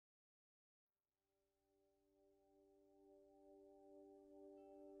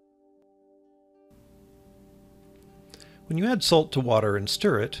When you add salt to water and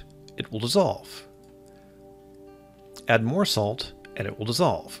stir it, it will dissolve. Add more salt, and it will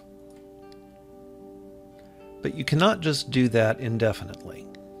dissolve. But you cannot just do that indefinitely.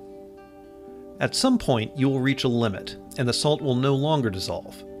 At some point, you will reach a limit, and the salt will no longer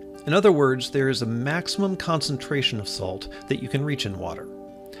dissolve. In other words, there is a maximum concentration of salt that you can reach in water.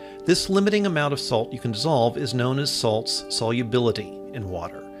 This limiting amount of salt you can dissolve is known as salt's solubility in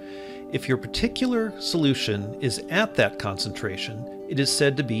water. If your particular solution is at that concentration, it is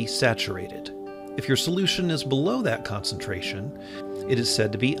said to be saturated. If your solution is below that concentration, it is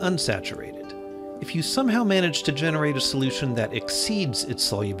said to be unsaturated. If you somehow manage to generate a solution that exceeds its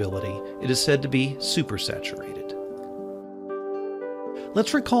solubility, it is said to be supersaturated.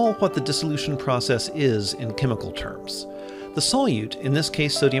 Let's recall what the dissolution process is in chemical terms. The solute, in this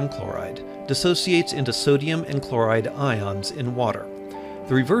case sodium chloride, dissociates into sodium and chloride ions in water.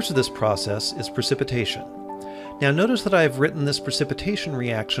 The reverse of this process is precipitation. Now notice that I have written this precipitation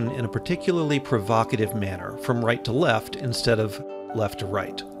reaction in a particularly provocative manner, from right to left instead of left to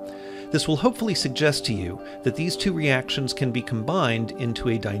right. This will hopefully suggest to you that these two reactions can be combined into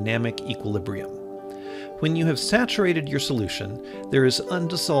a dynamic equilibrium. When you have saturated your solution, there is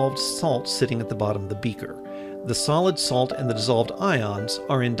undissolved salt sitting at the bottom of the beaker. The solid salt and the dissolved ions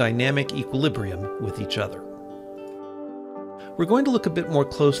are in dynamic equilibrium with each other. We're going to look a bit more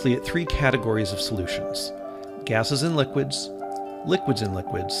closely at three categories of solutions: gases in liquids in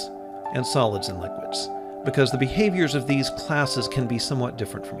liquids, and solids in liquids, because the behaviors of these classes can be somewhat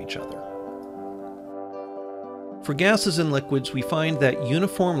different from each other. For gases in liquids, we find that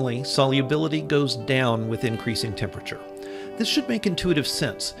uniformly solubility goes down with increasing temperature. This should make intuitive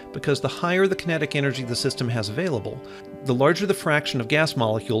sense, because the higher the kinetic energy the system has available, the larger the fraction of gas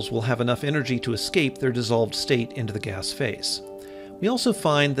molecules will have enough energy to escape their dissolved state into the gas phase. We also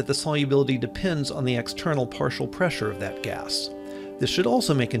find that the solubility depends on the external partial pressure of that gas. This should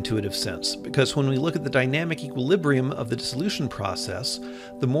also make intuitive sense, because when we look at the dynamic equilibrium of the dissolution process,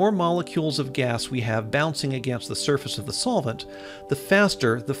 the more molecules of gas we have bouncing against the surface of the solvent, the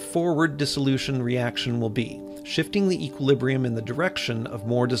faster the forward dissolution reaction will be, shifting the equilibrium in the direction of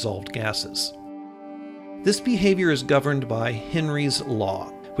more dissolved gases. This behavior is governed by Henry's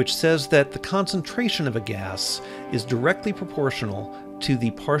law, which says that the concentration of a gas is directly proportional to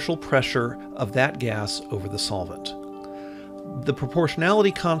the partial pressure of that gas over the solvent. The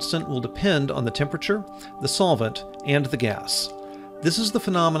proportionality constant will depend on the temperature, the solvent, and the gas. This is the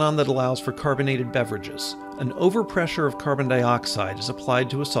phenomenon that allows for carbonated beverages. An overpressure of carbon dioxide is applied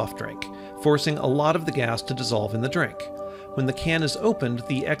to a soft drink, forcing a lot of the gas to dissolve in the drink. When the can is opened,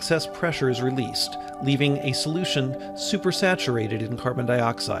 the excess pressure is released, leaving a solution supersaturated in carbon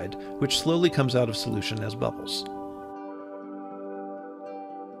dioxide, which slowly comes out of solution as bubbles.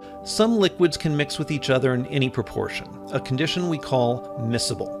 Some liquids can mix with each other in any proportion, a condition we call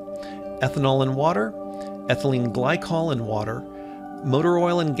miscible. Ethanol in water, ethylene glycol in water, motor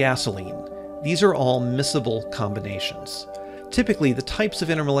oil and gasoline. These are all miscible combinations. Typically, the types of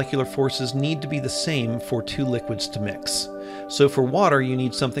intermolecular forces need to be the same for two liquids to mix. So for water, you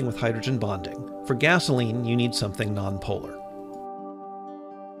need something with hydrogen bonding. For gasoline, you need something nonpolar.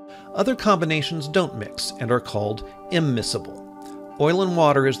 Other combinations don't mix and are called immiscible. Oil and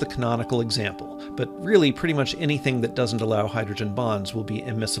water is the canonical example, but really pretty much anything that doesn't allow hydrogen bonds will be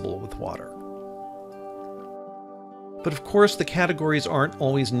immiscible with water. But of course, the categories aren't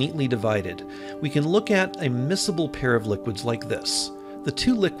always neatly divided. We can look at a miscible pair of liquids like this. The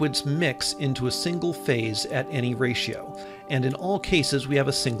two liquids mix into a single phase at any ratio, and in all cases we have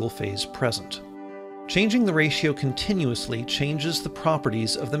a single phase present. Changing the ratio continuously changes the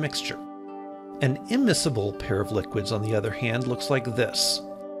properties of the mixture. An immiscible pair of liquids, on the other hand, looks like this.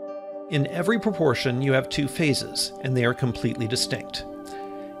 In every proportion, you have two phases, and they are completely distinct.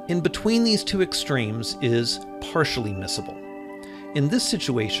 In between these two extremes is partially miscible. In this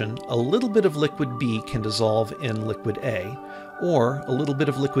situation, a little bit of liquid B can dissolve in liquid A, or a little bit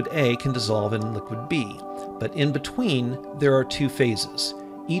of liquid A can dissolve in liquid B, but in between, there are two phases,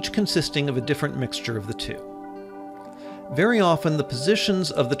 each consisting of a different mixture of the two. Very often, the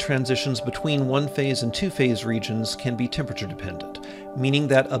positions of the transitions between one-phase and two-phase regions can be temperature dependent, meaning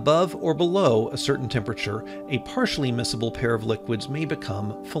that above or below a certain temperature, a partially miscible pair of liquids may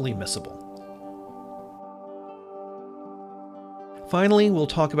become fully miscible. Finally, we'll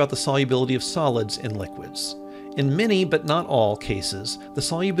talk about the solubility of solids in liquids. In many, but not all cases, the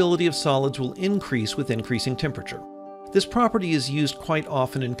solubility of solids will increase with increasing temperature. This property is used quite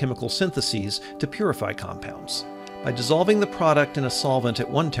often in chemical syntheses to purify compounds. By dissolving the product in a solvent at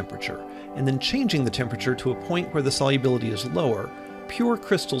one temperature, and then changing the temperature to a point where the solubility is lower, pure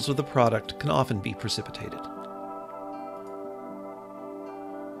crystals of the product can often be precipitated.